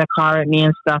the car at me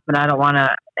and stuff, and I don't want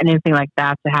anything like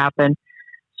that to happen.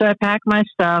 So I pack my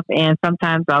stuff, and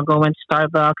sometimes I'll go into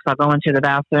Starbucks. I'll go into the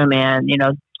bathroom and,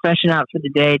 freshen up for the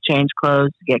day, change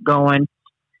clothes, get going.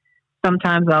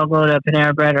 Sometimes I'll go to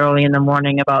Panera Bread early in the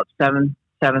morning, about 7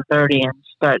 7:30 and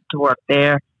start to work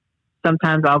there.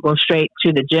 Sometimes I'll go straight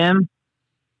to the gym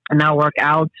and I'll work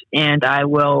out, and I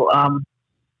will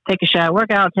take a shower,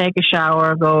 work out, take a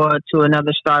shower, go to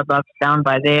another Starbucks down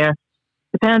by there.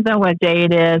 Depends on what day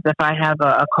it is. If I have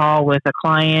a call with a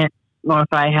client, or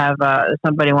if I have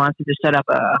somebody wants to just set up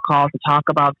a call to talk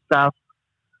about stuff,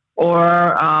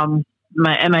 or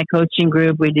in my coaching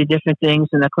group, we do different things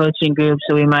in the coaching group.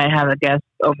 So we might have a guest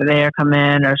over there come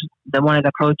in, or one of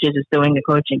the coaches is doing the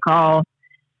coaching call.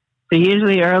 So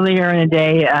usually earlier in the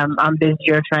day, I'm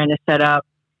busier trying to set up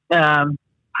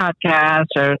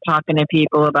podcasts or talking to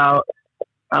people about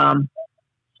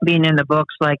being in the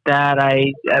books like that.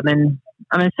 I'm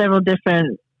in several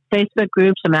different Facebook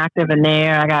groups. I'm active in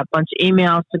there. I got a bunch of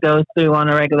emails to go through on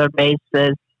a regular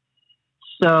basis.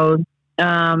 So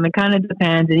it kind of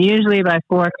depends. And usually by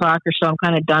 4 o'clock or so, I'm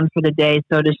kind of done for the day,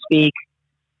 so to speak.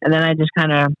 And then I just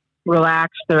kind of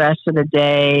relax the rest of the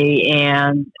day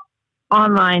and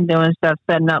online doing stuff,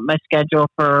 setting up my schedule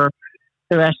for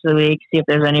the rest of the week, see if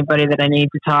there's anybody that I need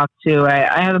to talk to.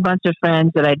 I have a bunch of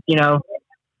friends that I,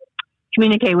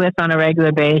 communicate with on a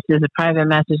regular basis, a private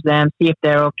message them, see if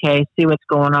they're okay, see what's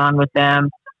going on with them,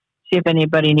 see if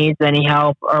anybody needs any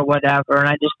help or whatever. And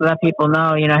I just let people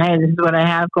know, hey, this is what I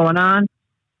have going on.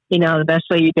 The best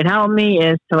way you can help me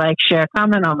is to share,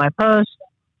 comment on my post,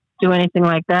 do anything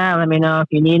like that. Let me know if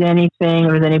you need anything,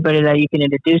 or there's anybody that you can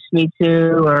introduce me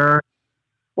to, or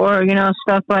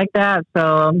stuff like that.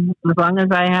 So as long as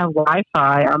I have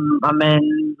Wi-Fi, I'm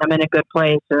in a good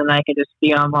place, and then I can just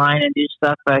be online and do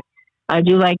stuff. But I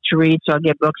do like to read, so I'll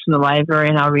get books from the library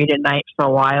and I'll read at night for a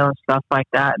while and stuff like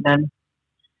that, and then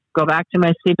go back to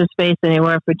my sleeping space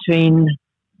anywhere between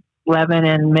 11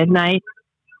 and midnight,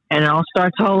 and I'll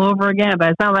start all over again.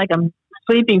 But it's not like I'm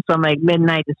sleeping from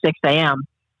midnight to 6 a.m.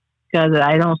 because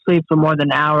I don't sleep for more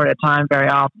than an hour at a time very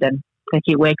often. I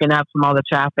keep waking up from all the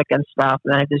traffic and stuff,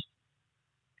 and I just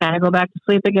kind of go back to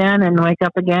sleep again and wake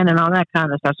up again and all that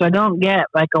kind of stuff. So I don't get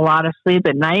a lot of sleep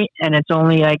at night, and it's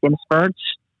only in spurts,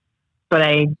 but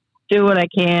I do what I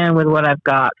can with what I've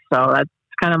got. So that's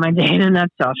kind of my day in a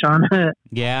nutshell, Sean.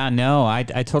 Yeah, no, I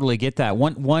totally get that.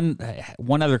 One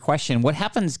other question: what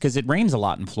happens, because it rains a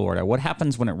lot in Florida? What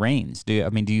happens when it rains? Do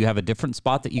you have a different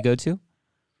spot that you go to?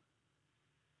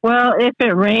 Well, if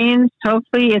it rains,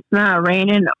 hopefully it's not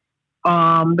raining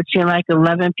between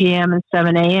 11 p.m. and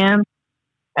 7 a.m.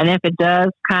 And if it does,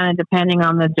 kind of depending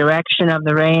on the direction of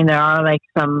the rain, there are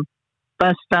some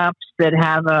bus stops that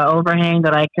have an overhang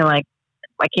that I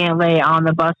can't lay on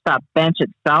the bus stop bench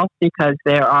itself because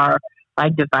there are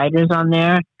dividers on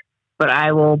there. But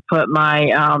I will put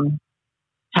my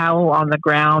towel on the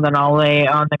ground, and I'll lay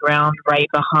on the ground right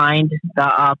behind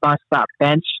the bus stop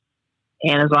bench.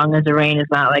 And as long as the rain is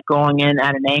not going in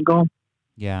at an angle,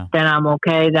 yeah, then I'm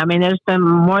okay. I mean, there's been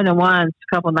more than once,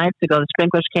 a couple of nights ago, the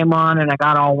sprinklers came on and I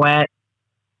got all wet.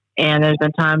 And there's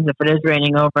been times if it is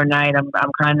raining overnight, I'm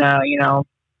kind of,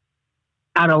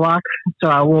 out of luck, so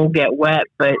I will get wet.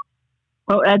 But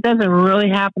that doesn't really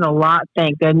happen a lot,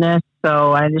 thank goodness.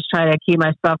 So I just try to keep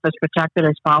myself as protected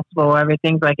as possible.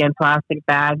 Everything's in plastic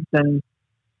bags, and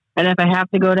if I have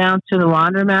to go down to the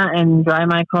laundromat and dry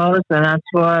my clothes, then that's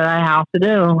what I have to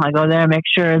do. I go there and make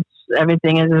sure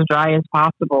everything is as dry as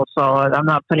possible, so I'm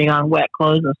not putting on wet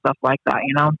clothes and stuff like that,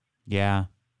 Yeah.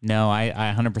 No,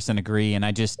 I 100% agree. And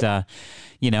I just, I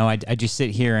just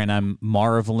sit here and I'm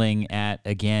marveling at,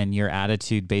 again, your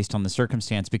attitude based on the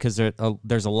circumstance, because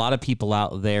there's a lot of people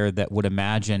out there that would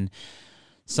imagine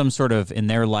some sort of, in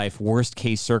their life, worst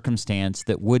case circumstance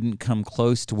that wouldn't come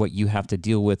close to what you have to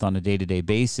deal with on a day-to-day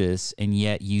basis. And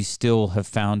yet you still have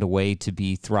found a way to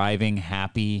be thriving,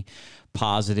 happy,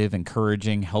 positive,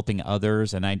 encouraging, helping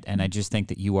others. And I just think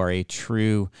that you are a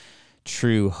true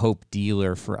hope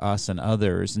dealer for us and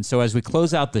others. And so as we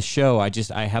close out the show, I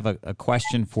have a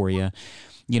question for you.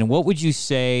 What would you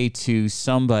say to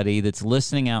somebody that's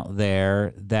listening out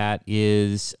there that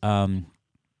is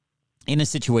in a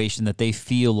situation that they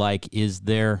feel like is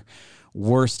their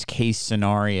worst case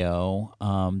scenario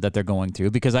that they're going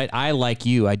through? Because I like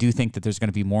you, I do think that there's going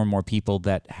to be more and more people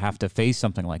that have to face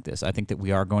something like this. I think that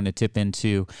we are going to tip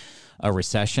into a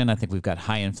recession. I think we've got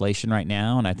high inflation right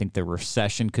now, and I think the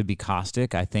recession could be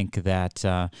caustic. I think that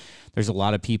there's a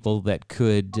lot of people that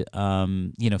could,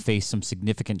 face some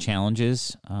significant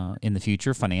challenges in the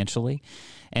future financially.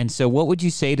 And so what would you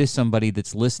say to somebody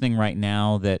that's listening right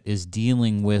now that is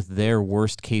dealing with their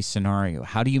worst case scenario?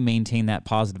 How do you maintain that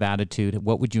positive attitude?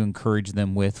 What would you encourage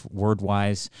them with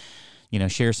word-wise?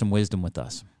 Share some wisdom with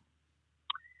us.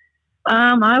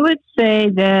 I would say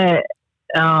that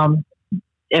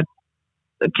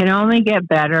it can only get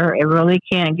better. It really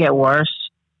can't get worse.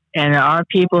 And there are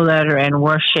people that are in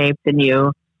worse shape than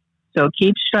you. So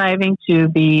keep striving to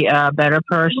be a better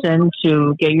person,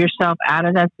 to get yourself out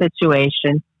of that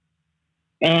situation.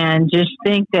 And just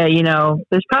think that,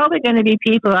 there's probably going to be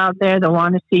people out there that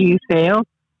want to see you fail.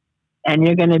 And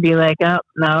you're going to be like, oh,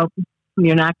 no,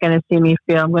 you're not going to see me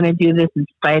fail. I'm going to do this in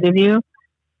spite of you.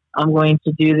 I'm going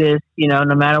to do this, no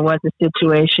matter what the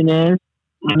situation is.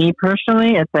 Me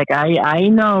personally, it's like I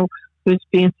know who's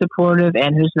being supportive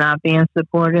and who's not being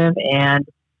supportive. And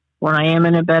when I am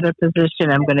in a better position,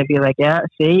 I'm going to be like, yeah,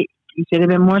 see, you should have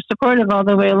been more supportive all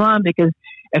the way along, because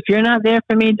if you're not there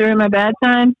for me during my bad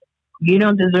times, you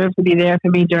don't deserve to be there for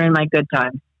me during my good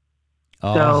times.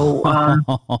 So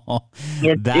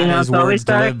it's always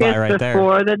darkest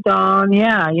before the dawn.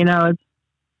 Yeah,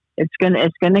 it's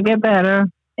gonna get better.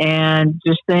 And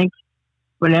just think,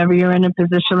 whenever you're in a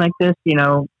position like this,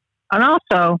 and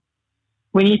also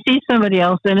when you see somebody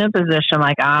else in a position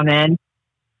like I'm in,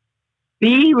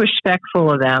 be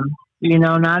respectful of them.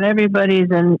 Not everybody's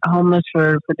homeless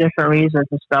for different reasons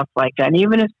and stuff like that. And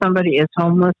even if somebody is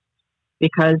homeless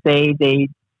because they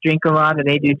drink a lot or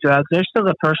they do drugs, they're still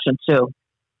a person too.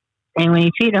 And when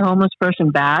you treat a homeless person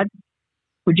bad,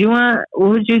 what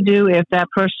would you do if that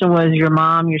person was your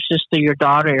mom, your sister, your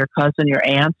daughter, your cousin, your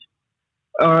aunt,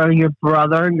 or your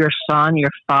brother, your son,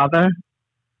 your father,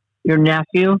 your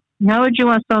nephew? How would you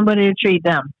want somebody to treat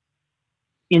them?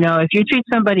 If you treat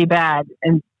somebody bad,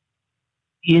 and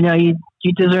you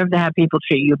deserve to have people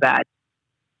treat you bad,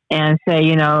 and say,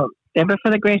 ever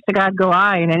for the grace of God go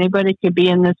I, and anybody could be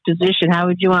in this position. How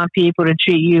would you want people to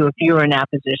treat you if you were in that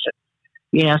position?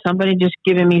 Somebody just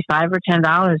giving me $5 or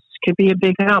 $10 could be a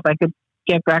big help. I could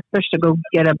get breakfast to go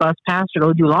get a bus pass to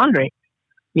go do laundry.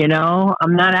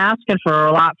 I'm not asking for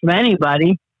a lot from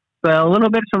anybody, but a little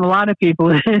bit from a lot of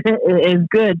people is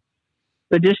good.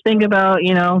 But just think about,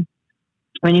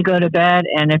 when you go to bed,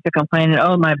 and if you're complaining,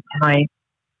 oh, my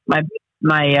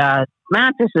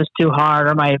mattress is too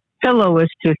hard, or my pillow is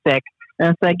too thick. And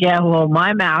it's like, yeah, well,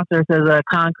 my mattress is a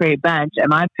concrete bench and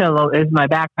my pillow is my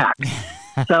backpack.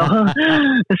 So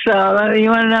you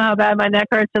want to know how bad my neck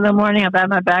hurts in the morning, how bad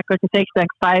my back hurts? It takes like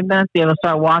 5 minutes to be able to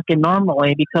start walking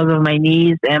normally because of my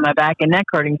knees and my back and neck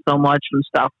hurting so much from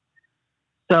stuff.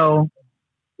 So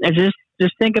just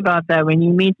think about that. When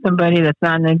you meet somebody that's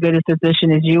not in as good a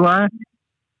position as you are,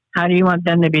 how do you want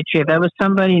them to be treated? If that was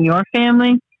somebody in your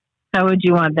family, how would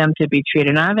you want them to be treated?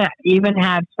 And I've even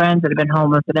had friends that have been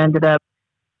homeless that ended up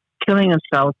killing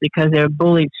themselves because they were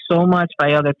bullied so much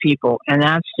by other people. And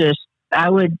that's just, I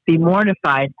would be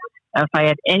mortified if I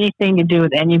had anything to do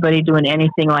with anybody doing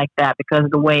anything like that because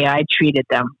of the way I treated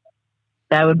them.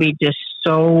 That would be just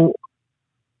so,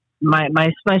 my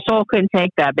soul couldn't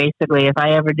take that, basically, if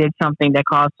I ever did something that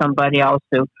caused somebody else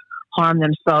to harm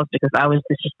themselves because I was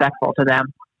disrespectful to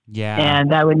them. Yeah.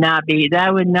 And that would not be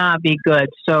good.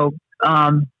 So,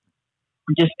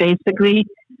 just basically,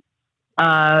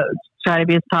 try to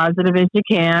be as positive as you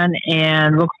can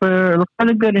and look for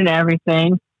the good in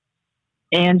everything.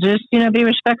 And just, be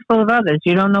respectful of others.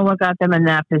 You don't know what got them in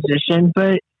that position.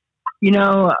 But,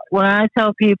 when I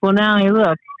tell people now, hey,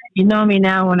 look, you know me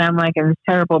now when I'm like in this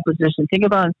terrible position. Think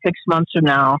about in 6 months from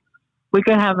now, we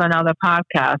could have another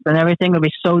podcast and everything would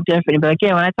be so different. But like,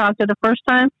 yeah, when I talked to her the first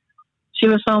time, she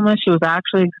was homeless. She was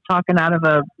actually talking out of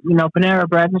a, Panera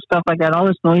Bread and stuff like that, all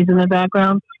this noise in the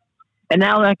background. And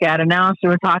now look at her. Now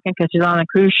we're talking because she's on a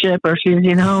cruise ship or she's,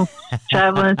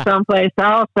 traveling someplace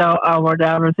else or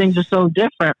whatever. Things are so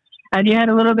different. And you had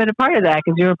a little bit of part of that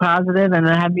because you were positive and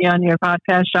had me on your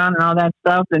podcast, Sean, and all that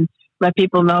stuff, and let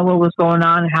people know what was going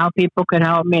on and how people could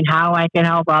help me and how I can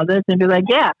help others, and be like,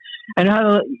 yeah. And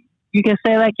how you can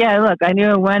say like, yeah, look, I knew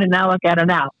it when, and now look at her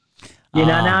now.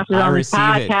 Now she's on this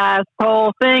podcast,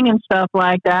 whole thing and stuff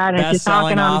like that. And she's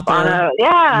talking on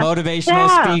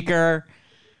motivational speaker.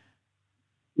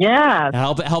 Yeah.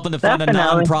 Helping to fund a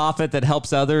nonprofit that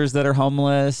helps others that are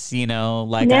homeless.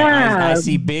 I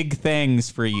see big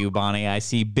things for you, Bonnie. I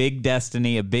see big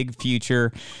destiny, a big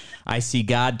future. I see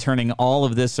God turning all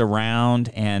of this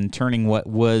around and turning what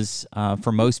was,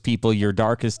 for most people, your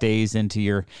darkest days into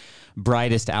your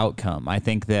brightest outcome. I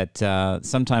think that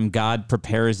sometimes God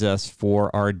prepares us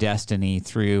for our destiny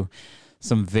through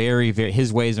some very, very,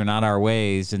 his ways are not our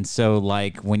ways. And so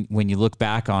like when you look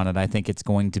back on it, I think it's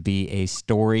going to be a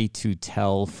story to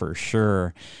tell for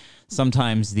sure.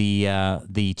 Sometimes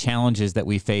the challenges that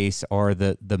we face are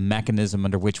the mechanism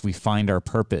under which we find our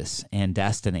purpose and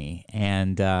destiny.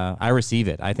 And I receive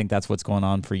it. I think that's what's going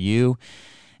on for you.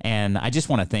 And I just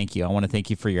want to thank you. I want to thank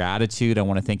you for your attitude. I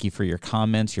want to thank you for your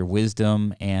comments, your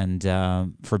wisdom, and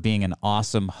for being an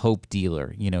awesome hope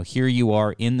dealer. You know, here you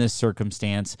are in this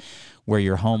circumstance where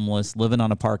you're homeless, living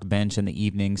on a park bench in the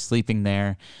evening, sleeping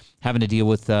there, having to deal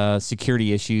with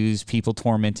security issues, people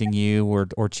tormenting you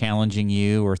or challenging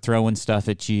you or throwing stuff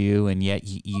at you, and yet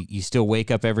you still wake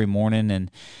up every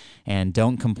morning and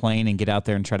don't complain and get out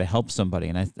there and try to help somebody.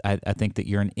 And I think that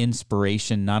you're an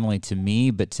inspiration not only to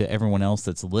me, but to everyone else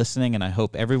that's listening. And I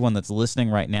hope everyone that's listening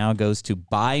right now goes to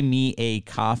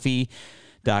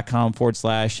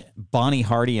buymeacoffee.com/Bonnie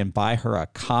Hardy and buy her a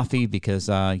coffee, because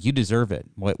you deserve it.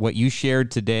 What you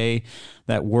shared today,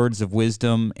 that words of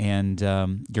wisdom and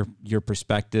your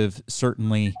perspective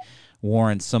certainly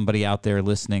warrants somebody out there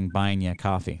listening buying you a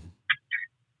coffee.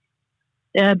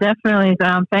 Yeah, definitely.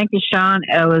 Thank you, Sean.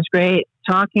 It was great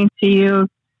talking to you.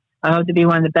 I hope to be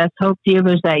one of the best hope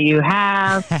dealers that you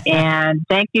have. And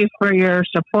thank you for your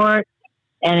support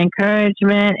and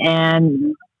encouragement.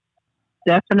 And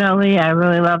definitely, I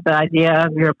really love the idea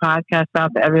of your podcast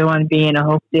about everyone being a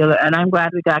hope dealer. And I'm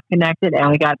glad we got connected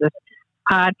and we got this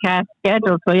podcast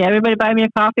scheduled. So yeah, everybody buy me a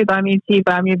coffee, buy me a tea,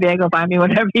 buy me a bagel, buy me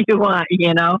whatever you want,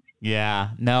 you know? Yeah.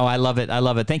 No, I love it. I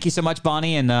love it. Thank you so much,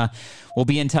 Bonnie. And we'll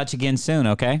be in touch again soon,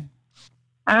 okay?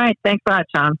 All right. Thanks a lot,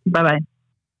 Sean. Bye-bye.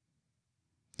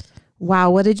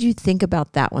 Wow. What did you think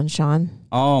about that one, Sean?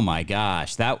 Oh my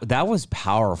gosh. That was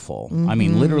powerful. Mm-hmm. I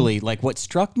mean, literally, like, what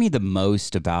struck me the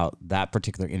most about that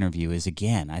particular interview is,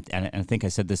 again, I think I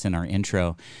said this in our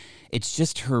intro, it's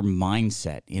just her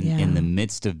mindset in the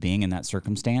midst of being in that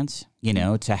circumstance, you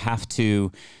know, to have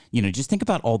to, you know, just think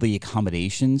about all the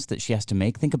accommodations that she has to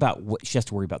make. Think about what she has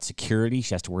to worry about: security.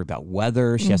 She has to worry about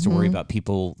weather. She has to worry about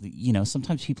people. You know,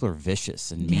 sometimes people are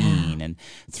vicious and mean and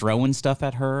throwing stuff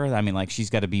at her. I mean, like, she's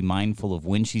got to be mindful of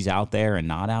when she's out there and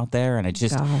not out there. And it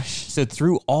just, so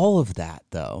through all of that,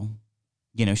 though,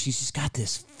 you know, she's just got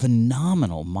this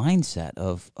phenomenal mindset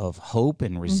of hope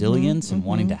and resilience and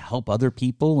wanting to help other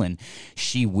people. And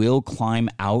she will climb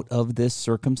out of this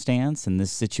circumstance and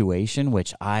this situation,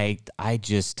 which I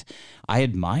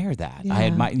admire that. Yeah. I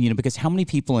admire, you know, because how many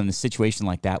people in a situation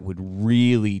like that would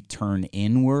really turn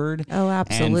inward? Oh,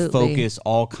 absolutely. And focus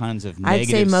all kinds of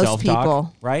negative self-talk,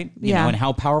 people. Right? You know, and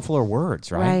how powerful are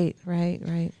words, right?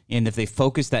 Right. And if they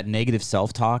focus that negative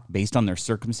self-talk based on their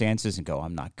circumstances and go,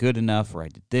 I'm not good enough, or I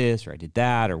did this, or I did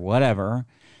that, or whatever,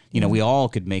 you know, we all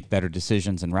could make better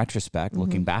decisions in retrospect,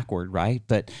 looking backward, right?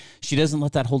 But she doesn't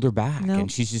let that hold her back. Nope.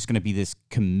 And she's just going to be this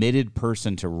committed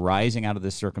person to rising out of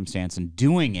this circumstance and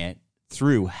doing it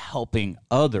through helping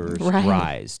others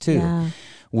rise too. Yeah.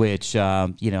 Which,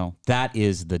 you know, that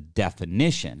is the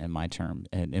definition in my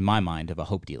mind of a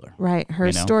hope dealer. Right.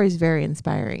 Her story is very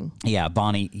inspiring. Yeah.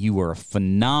 Bonnie, you were a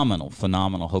phenomenal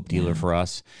hope dealer for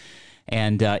us.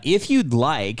 And if you'd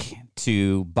like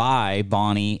to buy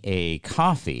Bonnie a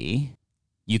coffee,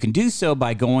 you can do so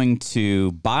by going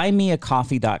to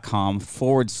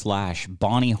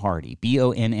buymeacoffee.com/Bonnie Hardy,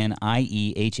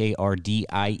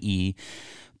 BONNIEHARDIE.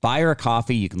 Buy her a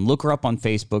coffee. You can look her up on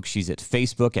Facebook. She's at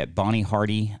Facebook at Bonnie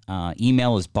Hardy.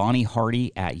 Email is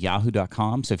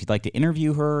bonniehardy@yahoo.com. So if you'd like to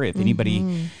interview her, if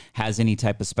anybody has any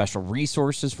type of special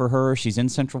resources for her, she's in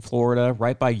Central Florida,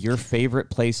 right by your favorite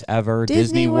place ever,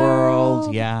 Disney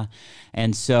World. Yeah.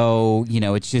 And so, you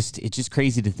know, it's just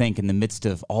crazy to think in the midst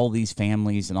of all these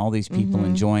families and all these people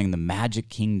enjoying the Magic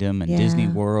Kingdom and Disney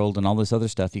World and all this other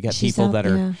stuff, you got people that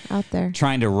are out there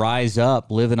trying to rise up,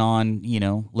 living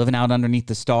out underneath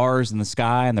the stars and the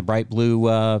sky and the bright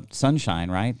blue sunshine,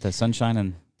 right? The sunshine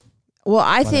and... Well,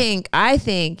 I think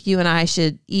you and I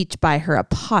should each buy her a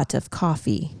pot of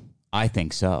coffee. I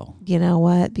think so. You know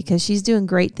what? Because she's doing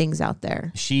great things out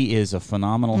there. She is a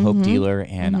phenomenal hope dealer,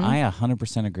 and I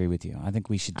 100% agree with you. I think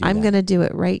we should do that. I'm going to do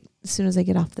it right as soon as I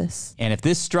get off this. And if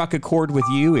this struck a chord with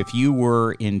you, if you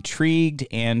were intrigued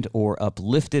and or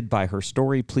uplifted by her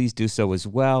story, please do so as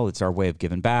well. It's our way of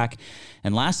giving back.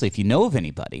 And lastly, if you know of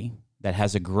anybody that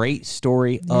has a great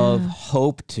story of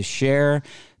hope to share,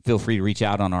 feel free to reach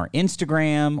out on our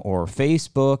Instagram or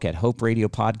Facebook at Hope Radio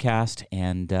Podcast,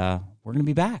 and we're going to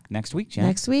be back next week, Jen.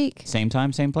 Next week. Same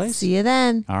time, same place. See you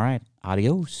then. All right.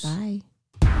 Adios. Bye.